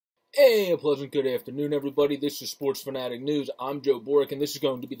Hey, a pleasant good afternoon, everybody. This is Sports Fanatic News. I'm Joe Boric, and this is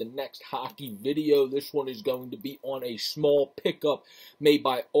going to be the next hockey video. This one is going to be on a small pickup made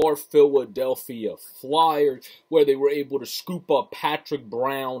by our Philadelphia Flyers, where they were able to scoop up Patrick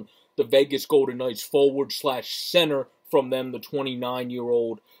Brown, the Vegas Golden Knights forward/center from them, the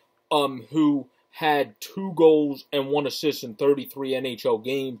 29-year-old, who had 2 goals and 1 assist in 33 NHL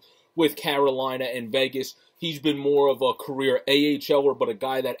games with Carolina and Vegas. He's been more of a career AHLer, but a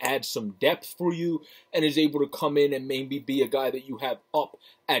guy that adds some depth for you and is able to come in and maybe be a guy that you have up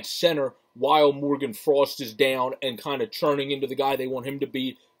at center while Morgan Frost is down and kind of churning into the guy they want him to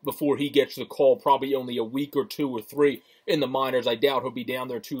be before he gets the call, probably only a week or 2 or 3 in the minors. I doubt he'll be down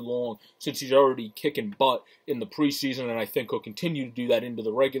there too long since he's already kicking butt in the preseason, and I think he'll continue to do that into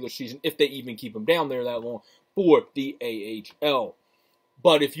the regular season if they even keep him down there that long for the AHL.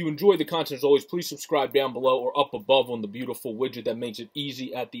 But if you enjoy the content, as always, please subscribe down below or up above on the beautiful widget that makes it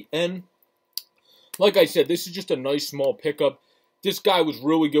easy at the end. Like I said, this is just a nice small pickup. This guy was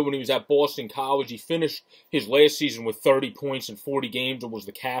really good when he was at Boston College. He finished his last season with 30 points in 40 games and was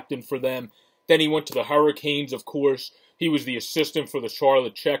the captain for them. Then he went to the Hurricanes, of course. He was the assistant for the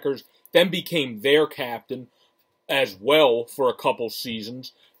Charlotte Checkers. Then became their captain as well for a couple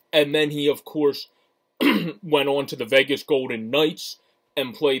seasons. And then he, of course, went on to the Vegas Golden Knights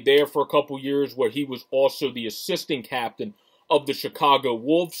and played there for a couple years, where he was also the assistant captain of the Chicago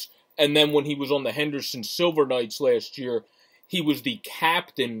Wolves. And then when he was on the Henderson Silver Knights last year, he was the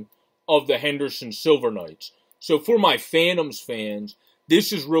captain of the Henderson Silver Knights. So for my Phantoms fans,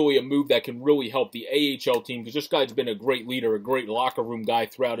 this is really a move that can really help the AHL team, because this guy's been a great leader, a great locker room guy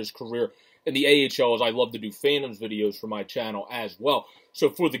throughout his career in the AHL, as I love to do Phantoms videos for my channel as well. So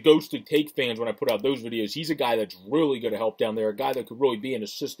for the Ghosted Take fans, when I put out those videos, he's a guy that's really going to help down there, a guy that could really be an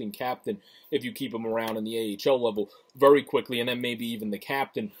assistant captain if you keep him around in the AHL level very quickly, and then maybe even the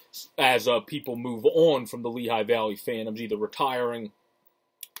captain as people move on from the Lehigh Valley Phantoms, either retiring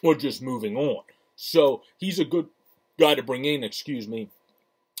or just moving on. So he's a good guy to bring in,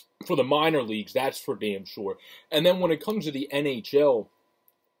 for the minor leagues, that's for damn sure. And then when it comes to the NHL,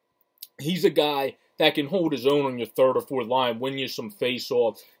 he's a guy that can hold his own on your third or fourth line, win you some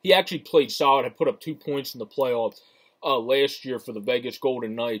face-offs. He actually played solid. Had put up 2 points in the playoffs last year for the Vegas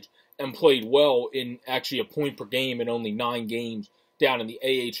Golden Knights and played well in actually a point per game in only 9 games down in the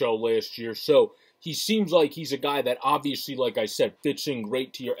AHL last year. So he seems like he's a guy that obviously, like I said, fits in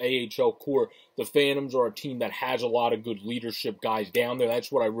great to your AHL core. The Phantoms are a team that has a lot of good leadership guys down there.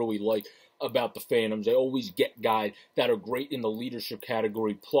 That's what I really like about the Phantoms. They always get guys that are great in the leadership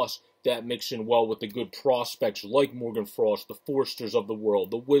category, plus that mix in well with the good prospects like Morgan Frost, the Forsters of the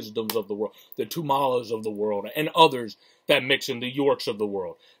world, the Wisdoms of the world, the Tumalas of the world, and others that mix in, the Yorks of the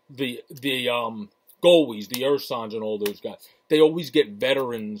world, the goalies, the Ursons, and all those guys. They always get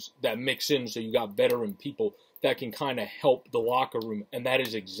veterans that mix in, so you got veteran people that can kind of help the locker room, and that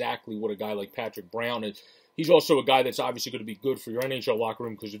is exactly what a guy like Patrick Brown is. He's also a guy that's obviously going to be good for your NHL locker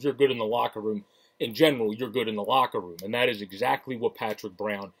room, because if you're good in the locker room, in general, you're good in the locker room, and that is exactly what Patrick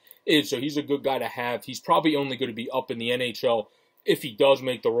Brown is. So he's a good guy to have. He's probably only going to be up in the NHL if he does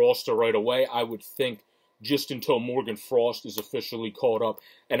make the roster right away, I would think, just until Morgan Frost is officially called up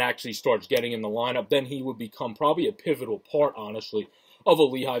and actually starts getting in the lineup. Then he would become probably a pivotal part, honestly, of a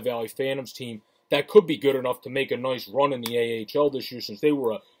Lehigh Valley Phantoms team that could be good enough to make a nice run in the AHL this year, since they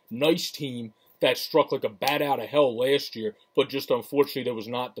were a nice team that struck like a bat out of hell last year, but just unfortunately there was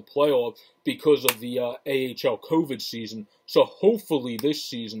not the playoff because of the AHL COVID season. So hopefully this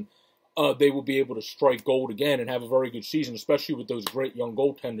season they will be able to strike gold again and have a very good season, especially with those great young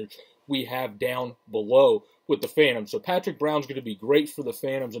goaltenders we have down below with the Phantoms. So Patrick Brown's going to be great for the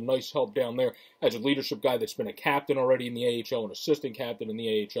Phantoms, a nice help down there as a leadership guy that's been a captain already in the AHL, an assistant captain in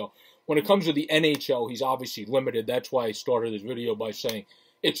the AHL. When it comes to the NHL, he's obviously limited. That's why I started this video by saying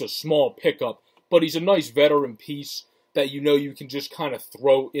it's a small pickup. But he's a nice veteran piece that you can just kind of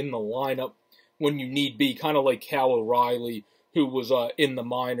throw in the lineup when you need be, kind of like Cal O'Reilly, who was in the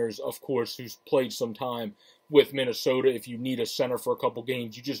minors, of course, who's played some time with Minnesota. If you need a center for a couple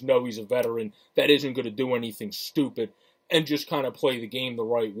games, you just know he's a veteran that isn't going to do anything stupid and just kind of play the game the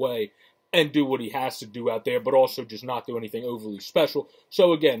right way and do what he has to do out there, but also just not do anything overly special.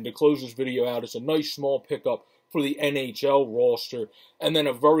 So again, to close this video out, it's a nice small pickup for the NHL roster, and then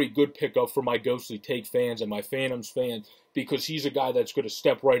a very good pickup for my Ghostly Take fans and my Phantoms fans, because he's a guy that's going to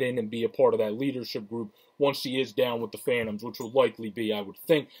step right in and be a part of that leadership group once he is down with the Phantoms, which will likely be, I would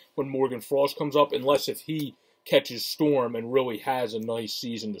think, when Morgan Frost comes up, unless if he catches storm and really has a nice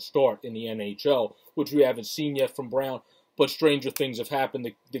season to start in the NHL, which we haven't seen yet from Brown. But stranger things have happened.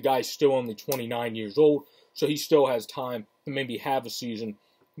 The guy's still only 29 years old, so he still has time to maybe have a season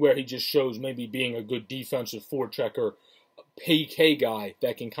where he just shows maybe being a good defensive forechecker, PK guy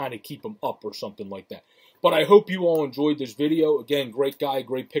that can kind of keep him up or something like that. But I hope you all enjoyed this video. Again, great guy,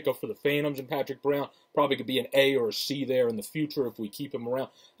 great pickup for the Phantoms and Patrick Brown. Probably could be an A or a C there in the future if we keep him around.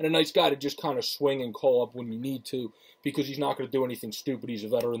 And a nice guy to just kind of swing and call up when you need to, because he's not going to do anything stupid. He's a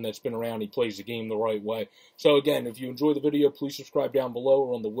veteran that's been around. He plays the game the right way. So again, if you enjoy the video, please subscribe down below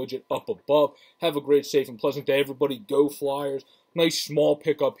or on the widget up above. Have a great, safe, and pleasant day, everybody. Go Flyers. Nice small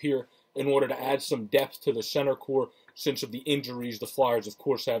pickup here in order to add some depth to the center core since of the injuries the Flyers, of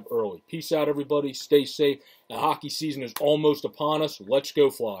course, have early. Peace out, everybody. Stay safe. The hockey season is almost upon us. Let's go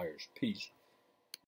Flyers. Peace.